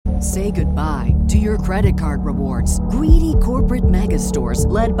Say goodbye to your credit card rewards. Greedy corporate mega stores,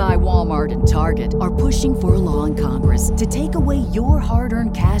 led by Walmart and Target, are pushing for a law in Congress to take away your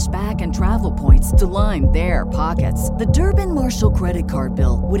hard-earned cash back and travel points to line their pockets. The Durbin-Marshall credit card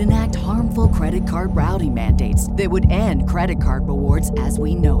bill would enact harmful credit card routing mandates that would end credit card rewards as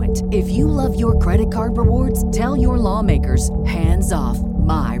we know it. If you love your credit card rewards, tell your lawmakers, hands off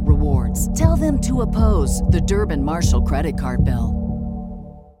my rewards. Tell them to oppose the Durbin-Marshall credit card bill.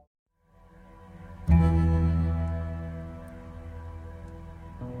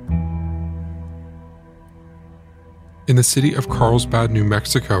 In the city of Carlsbad, New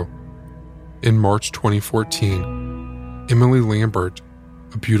Mexico, in March 2014, Emily Lambert,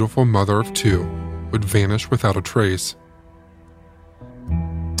 a beautiful mother of two, would vanish without a trace.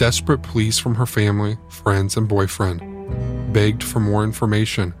 Desperate pleas from her family, friends, and boyfriend begged for more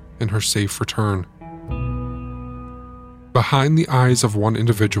information and her safe return. Behind the eyes of one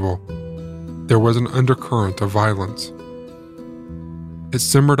individual, there was an undercurrent of violence. It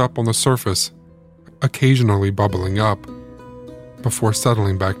simmered up on the surface, occasionally bubbling up, before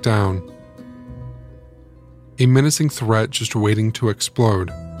settling back down. A menacing threat just waiting to explode.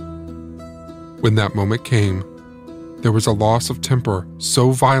 When that moment came, there was a loss of temper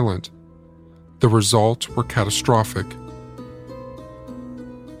so violent, the results were catastrophic.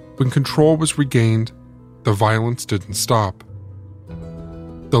 When control was regained, the violence didn't stop.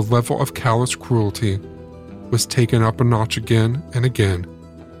 The level of callous cruelty was taken up a notch again and again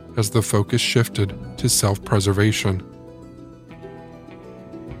as the focus shifted to self-preservation.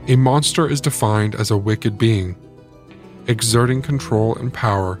 A monster is defined as a wicked being, exerting control and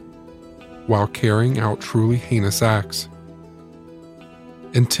power while carrying out truly heinous acts,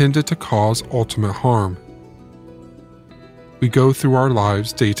 intended to cause ultimate harm. We go through our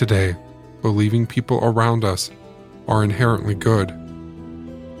lives day to day, believing people around us are inherently good.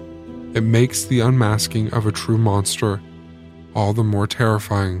 It makes the unmasking of a true monster all the more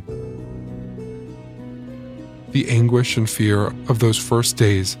terrifying. The anguish and fear of those first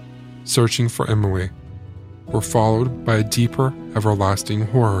days searching for Emily were followed by a deeper, everlasting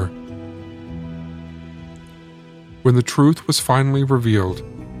horror. When the truth was finally revealed,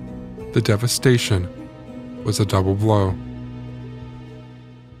 the devastation was a double blow.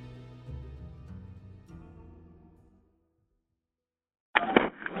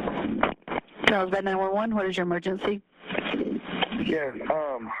 Carlsbad 911, what is your emergency? Yeah,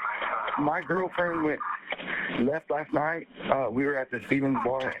 my girlfriend left last night. We were at the Stevens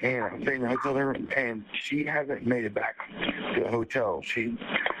bar and I'm staying in the hotel there, and she hasn't made it back to the hotel.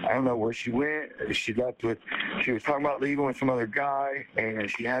 I don't know where she went. She was talking about leaving with some other guy, and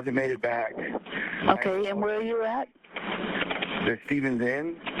she hasn't made it back. Okay, and where are you at? The Stevens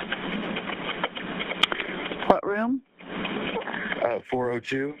Inn. What room?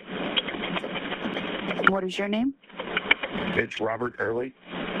 402. What is your name? It's Robert Early.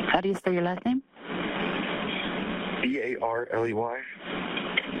 How do you spell your last name? Barley.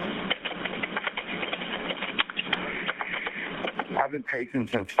 I've been pacing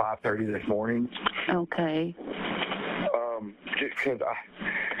since 5:30 this morning. Okay. Just because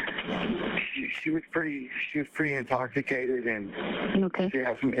she was pretty intoxicated, and okay. She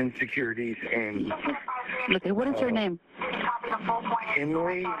had some insecurities. And okay, what is your name?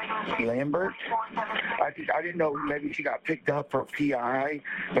 Emily Lambert. I didn't know, maybe she got picked up for PI.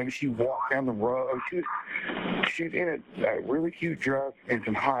 Maybe she walked down the road. She was in a really cute dress and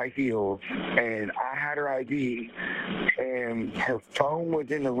some high heels, and I had her ID, and her phone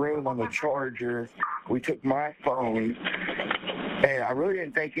was in the room on the charger. We took my phone, and I really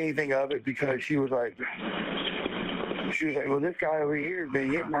didn't think anything of it because she was like, well, this guy over here has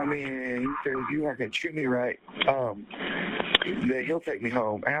been hitting on me, and he said, if you aren't going to treat me right, then he'll take me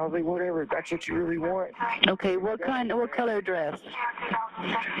home. And I was like, whatever, if that's what you really want. Okay, what color dress?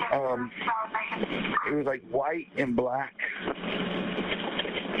 It was like white and black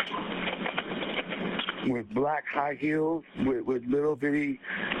with black high heels with little bitty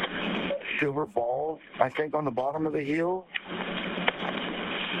silver balls, I think, on the bottom of the heel.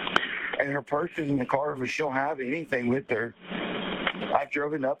 And her purse is in the car, but she don't have anything with her. I've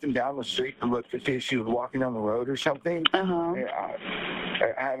driven up and down the street to look to see if she was walking down the road or something. Uh-huh. And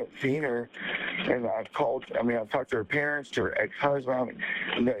I haven't seen her. And I've talked to her parents, to her ex-husband.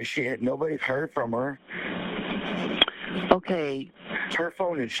 Nobody's heard from her. Okay. Her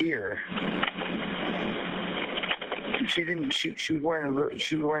phone is here. She was wearing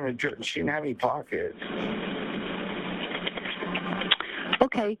a dress. She didn't have any pockets.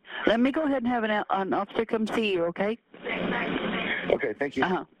 Okay, let me go ahead and have an officer come see you, okay? Okay, thank you.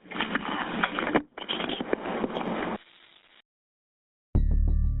 Uh-huh.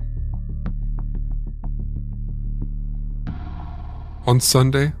 On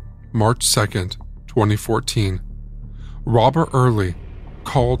Sunday, March 2nd, 2014, Robert Early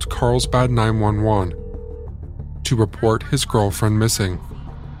called Carlsbad 911 to report his girlfriend missing.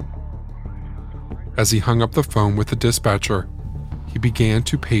 As he hung up the phone with the dispatcher, he began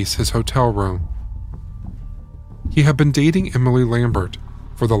to pace his hotel room. He had been dating Emily Lambert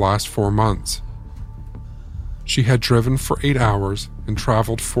for the last 4 months. She had driven for 8 hours and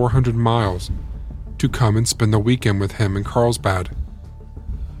traveled 400 miles to come and spend the weekend with him in Carlsbad.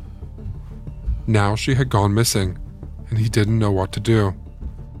 Now she had gone missing, and he didn't know what to do.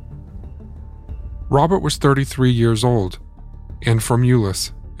 Robert was 33 years old and from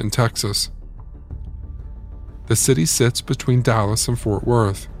Euless, in Texas. The city sits between Dallas and Fort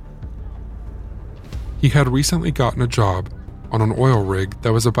Worth. He had recently gotten a job on an oil rig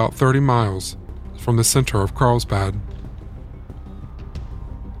that was about 30 miles from the center of Carlsbad.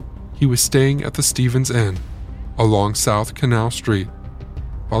 He was staying at the Stevens Inn along South Canal Street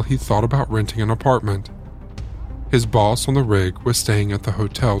while he thought about renting an apartment. His boss on the rig was staying at the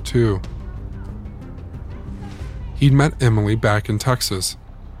hotel too. He'd met Emily back in Texas.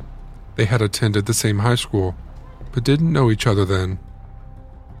 They had attended the same high school, but didn't know each other then.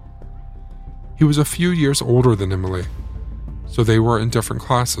 He was a few years older than Emily, so they were in different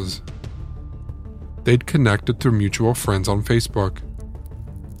classes. They'd connected through mutual friends on Facebook.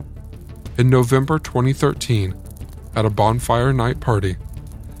 In November 2013, at a bonfire night party,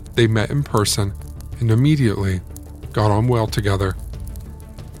 they met in person and immediately got on well together.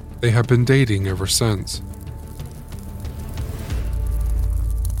 They have been dating ever since.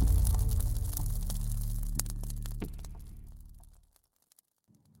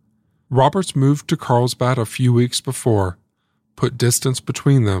 Robert's move to Carlsbad a few weeks before put distance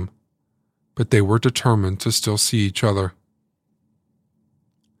between them, but they were determined to still see each other.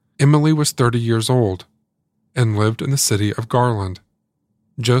 Emily was 30 years old and lived in the city of Garland,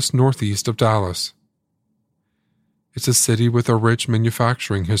 just northeast of Dallas. It's a city with a rich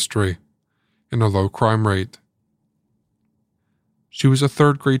manufacturing history and a low crime rate. She was a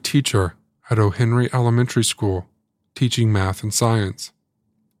third-grade teacher at O'Henry Elementary School, teaching math and science.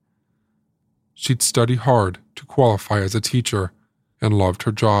 She'd study hard to qualify as a teacher and loved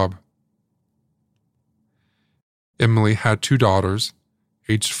her job. Emily had 2 daughters,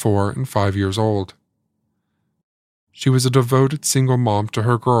 aged 4 and 5 years old. She was a devoted single mom to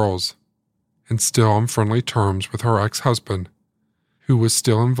her girls, and still on friendly terms with her ex-husband, who was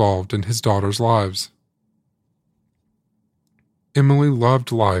still involved in his daughters' lives. Emily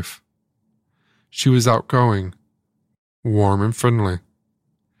loved life. She was outgoing, warm and friendly,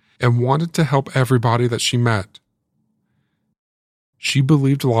 and wanted to help everybody that she met. She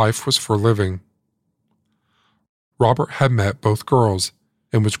believed life was for living. Robert had met both girls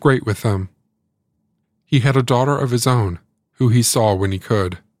and was great with them. He had a daughter of his own, who he saw when he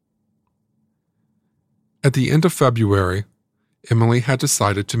could. At the end of February, Emily had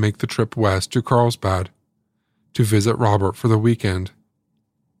decided to make the trip west to Carlsbad to visit Robert for the weekend.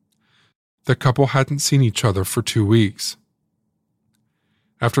 The couple hadn't seen each other for 2 weeks.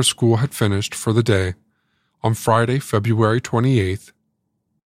 After school had finished for the day, on Friday, February 28th,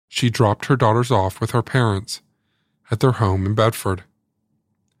 she dropped her daughters off with her parents at their home in Bedford.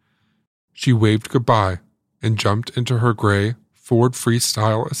 She waved goodbye and jumped into her gray Ford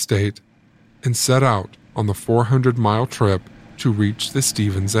Freestyle Estate and set out on the 400-mile trip to reach the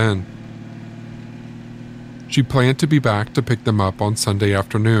Stevens Inn. She planned to be back to pick them up on Sunday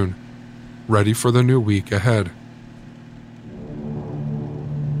afternoon, ready for the new week ahead.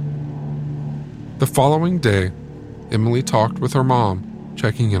 The following day, Emily talked with her mom,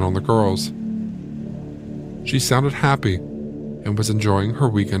 checking in on the girls. She sounded happy and was enjoying her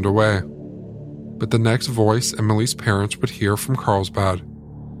weekend away. But the next voice Emily's parents would hear from Carlsbad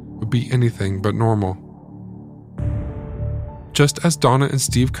would be anything but normal. Just as Donna and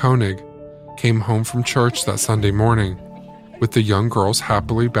Steve Koenig came home from church that Sunday morning, with the young girls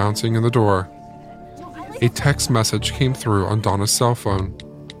happily bouncing in the door, a text message came through on Donna's cell phone.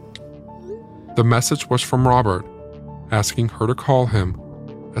 The message was from Robert, asking her to call him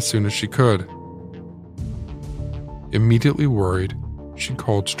as soon as she could. Immediately worried, she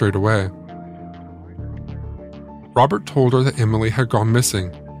called straight away. Robert told her that Emily had gone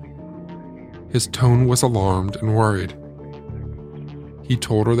missing. His tone was alarmed and worried. He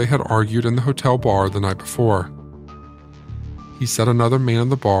told her they had argued in the hotel bar the night before. He said another man in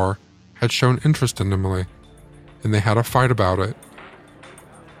the bar had shown interest in Emily, and they had a fight about it.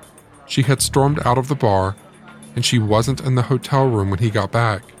 She had stormed out of the bar, and she wasn't in the hotel room when he got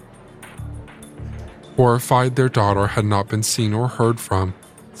back. Horrified their daughter had not been seen or heard from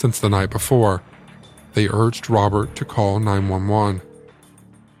since the night before, they urged Robert to call 911.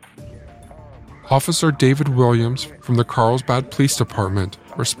 Officer David Williams from the Carlsbad Police Department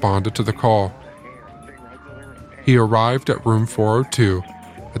responded to the call. He arrived at room 402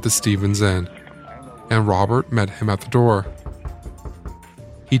 at the Stevens Inn, and Robert met him at the door.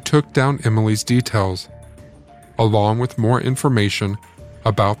 He took down Emily's details, along with more information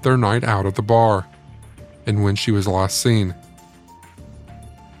about their night out at the bar and when she was last seen.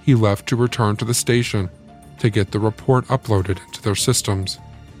 He left to return to the station to get the report uploaded into their systems.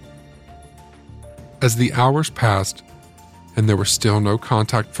 As the hours passed and there was still no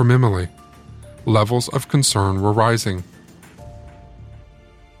contact from Emily, levels of concern were rising.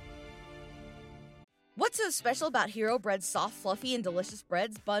 What's so special about Hero Bread's soft, fluffy, and delicious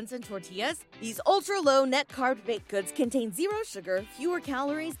breads, buns, and tortillas? These ultra-low net-carb baked goods contain zero sugar, fewer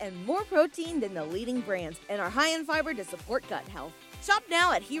calories, and more protein than the leading brands, and are high in fiber to support gut health. Shop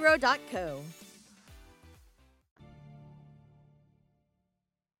now at hero.co.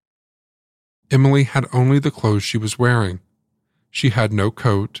 Emily had only the clothes she was wearing. She had no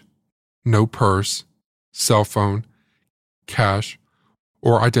coat, no purse, cell phone, cash,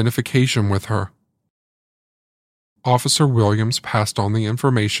 or identification with her. Officer Williams passed on the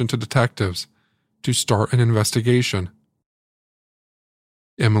information to detectives to start an investigation.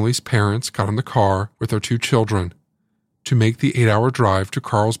 Emily's parents got in the car with their 2 children to make the 8-hour drive to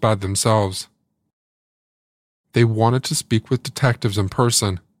Carlsbad themselves. They wanted to speak with detectives in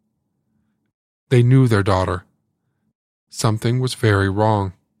person. They knew their daughter. Something was very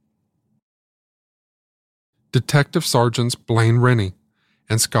wrong. Detective Sergeants Blaine Rennie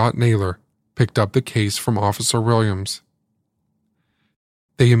and Scott Naylor picked up the case from Officer Williams.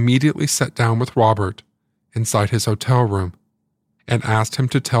 They immediately sat down with Robert inside his hotel room and asked him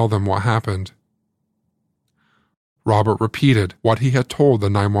to tell them what happened. Robert repeated what he had told the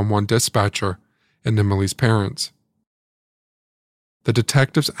 911 dispatcher and Emily's parents. The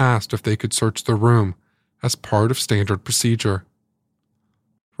detectives asked if they could search the room as part of standard procedure.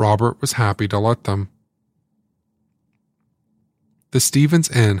 Robert was happy to let them. The Stevens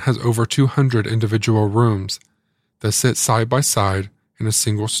Inn has over 200 individual rooms that sit side by side in a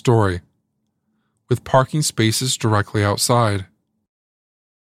single story, with parking spaces directly outside.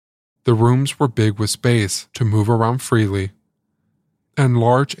 The rooms were big with space to move around freely, and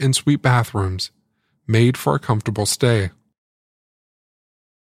large en-suite bathrooms made for a comfortable stay.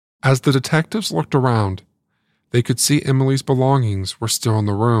 As the detectives looked around, they could see Emily's belongings were still in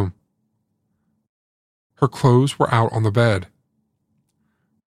the room. Her clothes were out on the bed.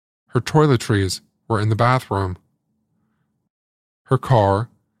 Her toiletries were in the bathroom. Her car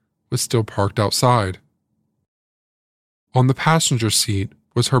was still parked outside. On the passenger seat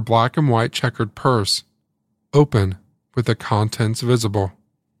was her black and white checkered purse, open with the contents visible.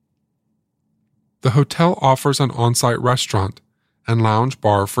 The hotel offers an on-site restaurant and lounge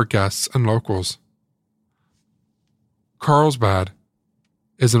bar for guests and locals. Carlsbad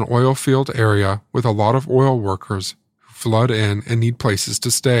is an oil field area with a lot of oil workers who flood in and need places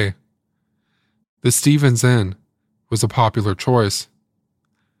to stay. The Stevens Inn was a popular choice.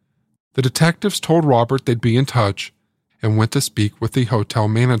 The detectives told Robert they'd be in touch and went to speak with the hotel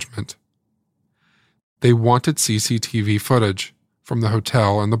management. They wanted CCTV footage from the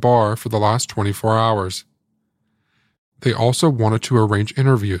hotel and the bar for the last 24 hours. They also wanted to arrange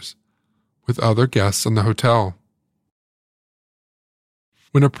interviews with other guests in the hotel.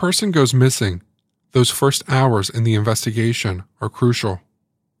 When a person goes missing, those first hours in the investigation are crucial.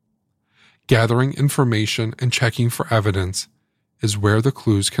 Gathering information and checking for evidence is where the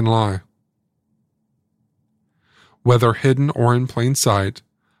clues can lie. Whether hidden or in plain sight,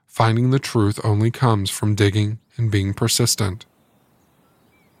 finding the truth only comes from digging and being persistent.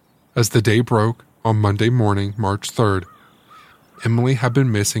 As the day broke on Monday morning, March 3rd, Emily had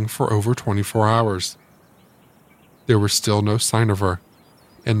been missing for over 24 hours. There was still no sign of her,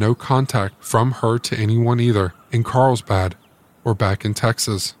 and no contact from her to anyone either in Carlsbad or back in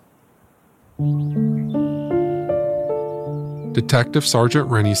Texas. Detective Sergeant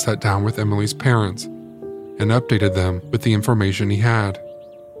Rennie sat down with Emily's parents and updated them with the information he had.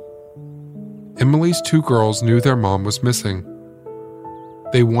 Emily's 2 girls knew their mom was missing.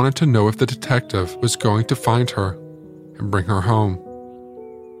 They wanted to know if the detective was going to find her and bring her home.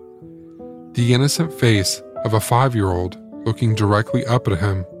 The innocent face of a 5-year-old looking directly up at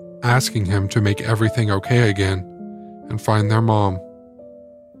him, asking him to make everything okay again and find their mom.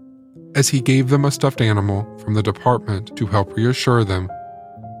 As he gave them a stuffed animal from the department to help reassure them,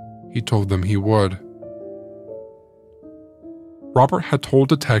 he told them he would. Robert had told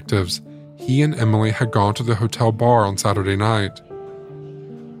detectives he and Emily had gone to the hotel bar on Saturday night.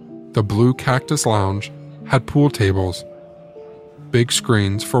 The Blue Cactus Lounge had pool tables, big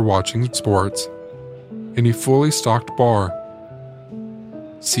screens for watching sports, in a fully stocked bar.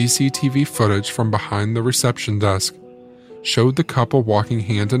 CCTV footage from behind the reception desk showed the couple walking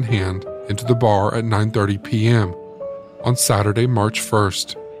hand in hand into the bar at 9:30 p.m. on Saturday, March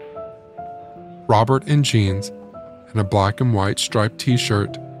 1st. Robert in jeans and a black and white striped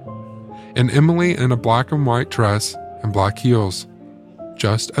t-shirt, and Emily in a black and white dress and black heels,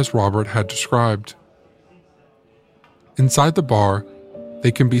 just as Robert had described. Inside the bar,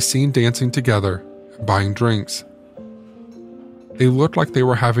 they can be seen dancing together and buying drinks. They looked like they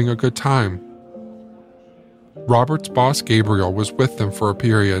were having a good time. Robert's boss Gabriel was with them for a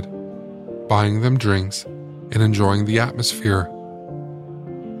period, buying them drinks and enjoying the atmosphere.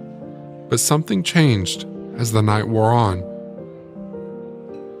 But something changed as the night wore on.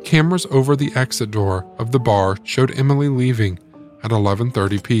 Cameras over the exit door of the bar showed Emily leaving at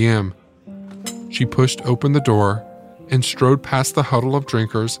 11:30 p.m. She pushed open the door and strode past the huddle of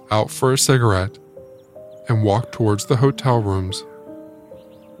drinkers out for a cigarette and walked towards the hotel rooms.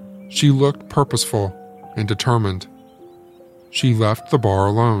 She looked purposeful and determined. She left the bar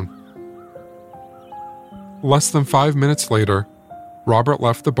alone. Less than 5 minutes later, Robert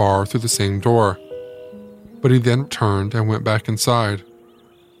left the bar through the same door, but he then turned and went back inside.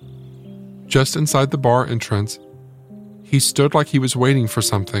 Just inside the bar entrance, he stood like he was waiting for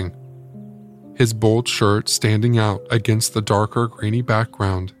something, his bold shirt standing out against the darker grainy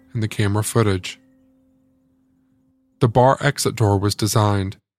background in the camera footage. The bar exit door was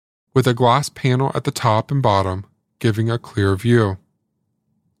designed with a glass panel at the top and bottom, giving a clear view.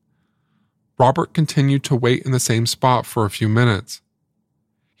 Robert continued to wait in the same spot for a few minutes.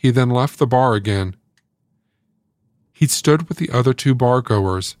 He then left the bar again. He stood with the other two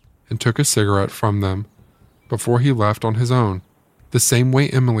bar-goers and took a cigarette from them before he left on his own, the same way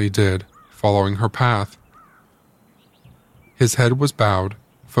Emily did, following her path. His head was bowed,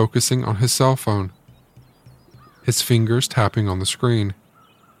 focusing on his cell phone, his fingers tapping on the screen.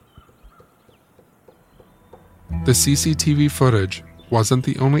 The CCTV footage wasn't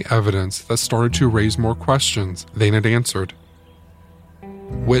the only evidence that started to raise more questions than it answered.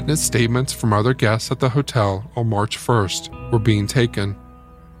 Witness statements from other guests at the hotel on March 1st were being taken.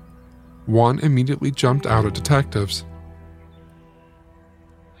 One immediately jumped out at detectives.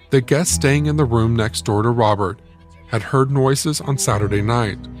 The guest staying in the room next door to Robert had heard noises on Saturday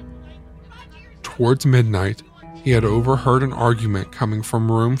night. Towards midnight, he had overheard an argument coming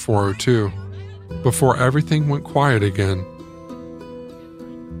from room 402, before everything went quiet again.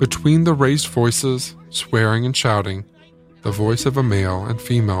 Between the raised voices, swearing and shouting, the voice of a male and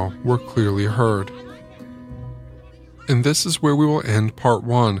female were clearly heard. And this is where we will end part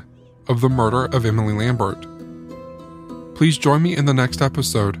 1 of the murder of Emily Lambert. Please join me in the next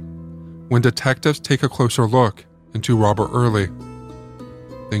episode when detectives take a closer look into Robert Early.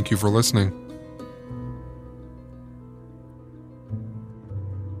 Thank you for listening.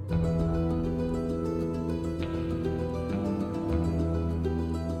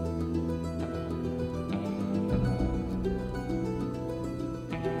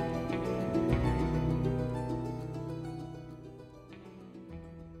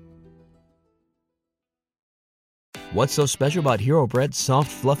 What's so special about Hero Bread's soft,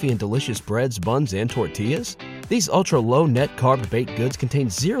 fluffy, and delicious breads, buns, and tortillas? These ultra-low net-carb baked goods contain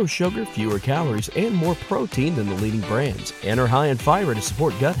zero sugar, fewer calories, and more protein than the leading brands, and are high in fiber to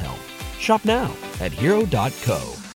support gut health. Shop now at Hero.co.